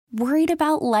Worried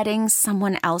about letting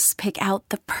someone else pick out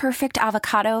the perfect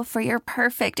avocado for your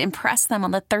perfect impress them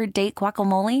on the third date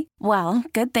guacamole? Well,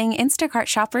 good thing Instacart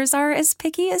shoppers are as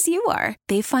picky as you are.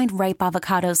 They find ripe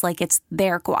avocados like it's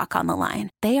their guac on the line.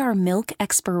 They are milk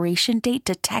expiration date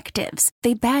detectives.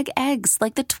 They bag eggs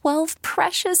like the 12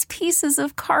 precious pieces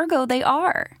of cargo they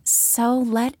are. So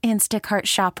let Instacart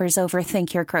shoppers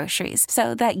overthink your groceries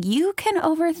so that you can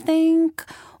overthink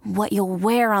what you'll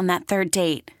wear on that third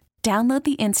date. Download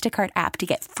the Instacart app to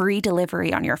get free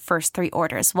delivery on your first 3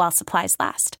 orders while supplies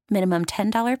last. Minimum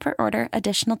 $10 per order.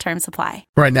 Additional terms apply.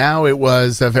 Right now, it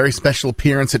was a very special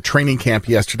appearance at training camp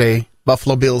yesterday.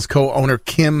 Buffalo Bills co-owner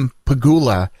Kim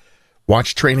Pegula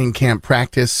watched training camp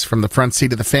practice from the front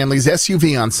seat of the family's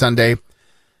SUV on Sunday,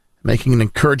 making an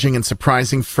encouraging and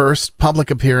surprising first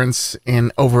public appearance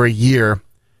in over a year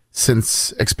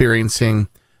since experiencing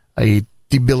a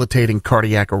debilitating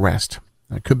cardiac arrest.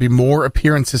 There could be more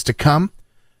appearances to come,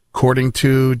 according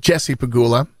to Jessie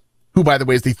Pegula, who, by the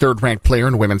way, is the third-ranked player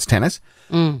in women's tennis,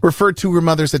 referred to her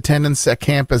mother's attendance at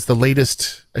camp as the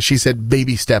latest, as she said,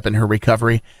 baby step in her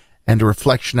recovery and a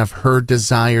reflection of her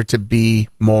desire to be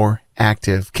more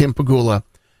active. Kim Pegula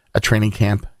at training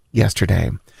camp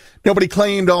yesterday. Nobody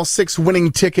claimed all 6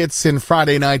 winning tickets in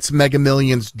Friday night's Mega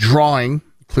Millions drawing,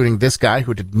 including this guy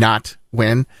who did not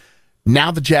win.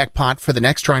 Now the jackpot for the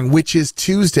next drawing, which is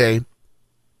Tuesday,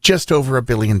 just over $1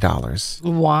 billion.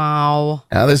 Wow.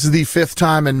 Now, this is the 5th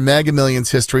time in Mega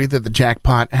Millions history that the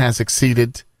jackpot has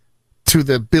exceeded to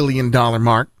the $1 billion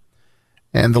mark.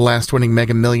 And the last winning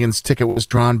Mega Millions ticket was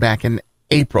drawn back in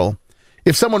April.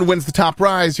 If someone wins the top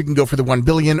prize, you can go for the $1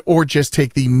 billion or just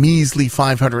take the measly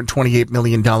 $528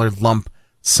 million lump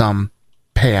sum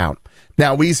payout.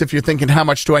 Now, Weez, if you're thinking, how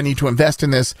much do I need to invest in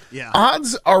this? Yeah.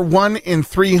 Odds are 1 in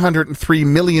 $303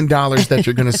 million that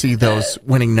you're going to see those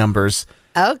winning numbers.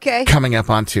 Okay. Coming up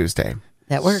on Tuesday.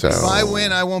 That works. So, if I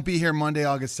win, I won't be here Monday,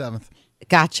 August 7th.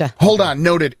 Gotcha. Hold on.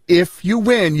 Noted. If you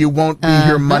win, you won't be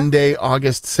here Monday,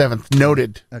 August 7th.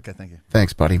 Noted. Okay, thank you.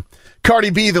 Thanks, buddy. Cardi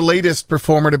B, the latest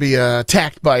performer to be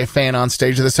attacked by a fan on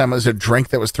stage. This time it was a drink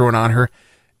that was thrown on her.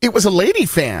 It was a lady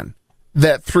fan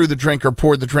that threw the drink or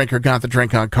poured the drink or got the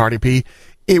drink on Cardi B.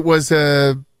 It was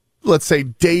a, let's say,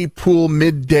 day pool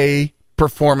midday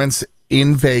performance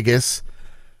in Vegas.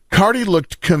 Cardi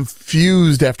looked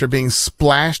confused after being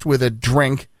splashed with a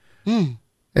drink.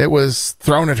 It was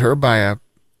thrown at her by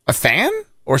a fan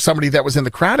or somebody that was in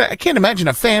the crowd. I can't imagine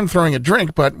a fan throwing a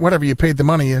drink, but whatever, you paid the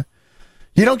money. You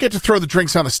don't get to throw the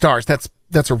drinks on the stars.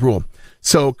 That's a rule.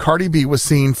 So Cardi B was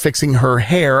seen fixing her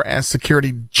hair as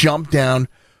security jumped down,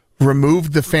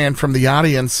 removed the fan from the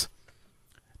audience.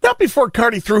 Not before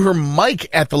Cardi threw her mic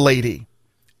at the lady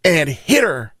and hit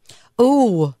her.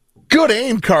 Ooh. Good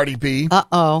aim, Cardi B.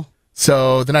 Uh-oh.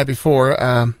 So the night before,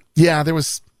 there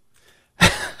was...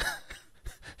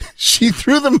 She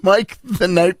threw the mic the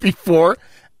night before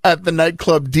at the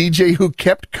nightclub DJ who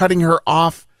kept cutting her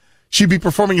off. She'd be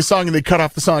performing a song and they cut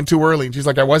off the song too early. And she's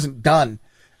like, I wasn't done.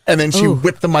 And then she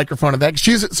whipped the microphone at that.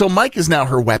 So Mike is now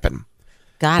her weapon.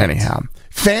 Got it. Anyhow,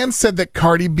 fans said that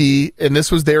Cardi B, and this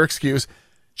was their excuse,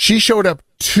 she showed up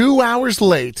 2 hours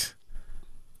late.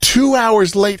 2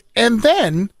 hours late. And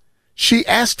then she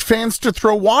asked fans to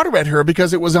throw water at her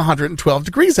because it was 112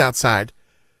 degrees outside.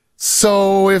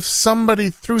 So if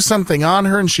somebody threw something on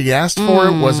her and she asked for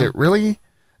it, was it really?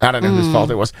 I don't know whose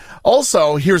fault it was.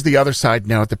 Also, here's the other side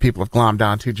note that people have glommed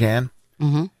onto, Jan.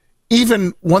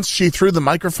 Even once she threw the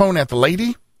microphone at the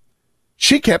lady,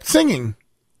 she kept singing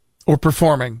or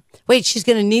performing. Wait, she's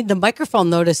going to need the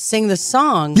microphone, though, to sing the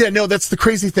song. Yeah, no, that's the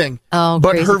crazy thing. Oh,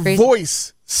 but crazy, her crazy.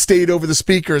 voice stayed over the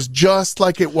speakers just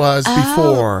like it was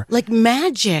before. Like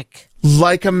magic.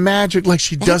 Like a magic, like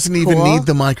she doesn't even cool. need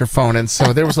the microphone. And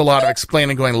so there was a lot of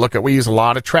explaining going, look, we use a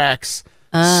lot of tracks.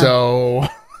 So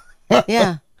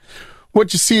Yeah.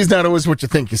 what you see is not always what you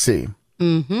think you see.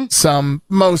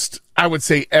 I would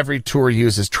say every tour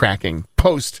uses tracking.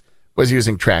 Post was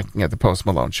using tracking at the Post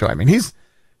Malone show. I mean, he's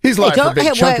live for a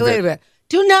big chunk of it. Wait a minute.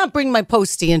 Do not bring my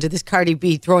Posty into this Cardi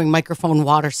B throwing microphone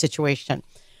water situation.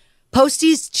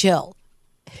 Posty's chill.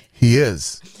 He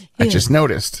is. I just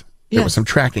noticed there was some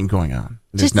tracking going on.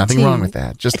 There's nothing wrong with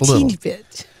that. Just a little. Teeny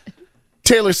bit.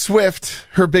 Taylor Swift,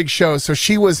 her big show. So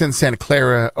she was in Santa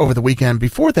Clara over the weekend.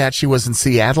 Before that, she was in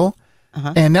Seattle.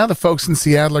 And now the folks in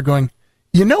Seattle are going,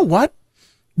 you know what?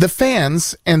 The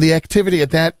fans and the activity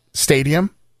at that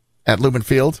stadium at Lumen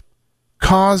Field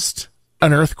caused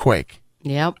an earthquake.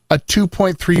 Yep. A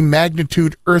 2.3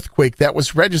 magnitude earthquake that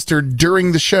was registered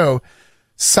during the show.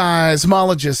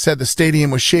 Seismologists said the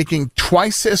stadium was shaking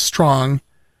twice as strong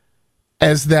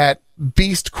as that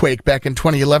beast quake back in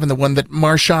 2011, the one that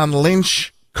Marshawn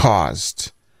Lynch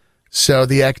caused. So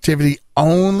the activity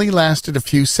only lasted a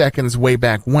few seconds way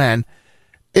back when.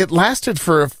 It lasted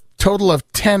for a total of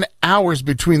 10 hours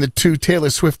between the two Taylor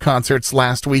Swift concerts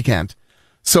last weekend.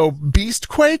 So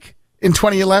Beastquake in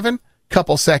 2011,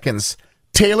 couple seconds.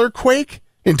 Taylor Quake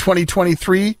in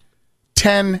 2023,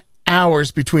 10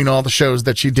 hours between all the shows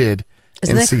that she did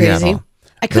Isn't in that Seattle. crazy?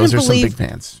 I couldn't Those are some believe big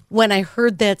fans. when I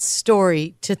heard that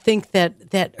story to think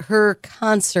that her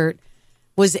concert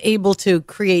was able to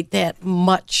create that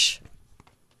much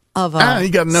of a You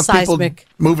got enough seismic. people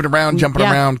moving around, jumping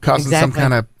Yeah, around, causing some exactly.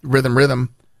 kind of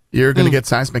rhythm. You're going to get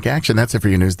seismic action. That's it for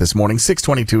your news this morning.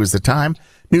 6:22 is the time.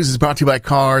 News is brought to you by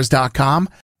Cars.com.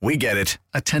 We get it.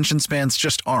 Attention spans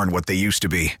just aren't what they used to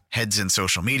be. Heads in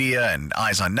social media and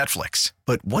eyes on Netflix.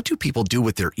 But what do people do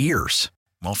with their ears?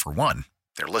 Well, for one,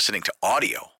 they're listening to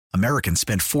audio. Americans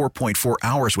spend 4.4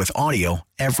 hours with audio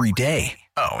every day.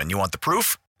 Oh, and you want the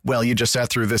proof? Well, you just sat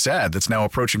through this ad that's now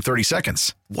approaching 30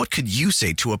 seconds. What could you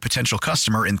say to a potential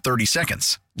customer in 30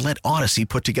 seconds? Let Odyssey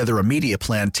put together a media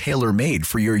plan tailor-made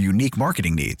for your unique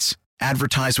marketing needs.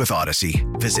 Advertise with Odyssey.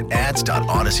 Visit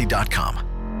ads.odyssey.com.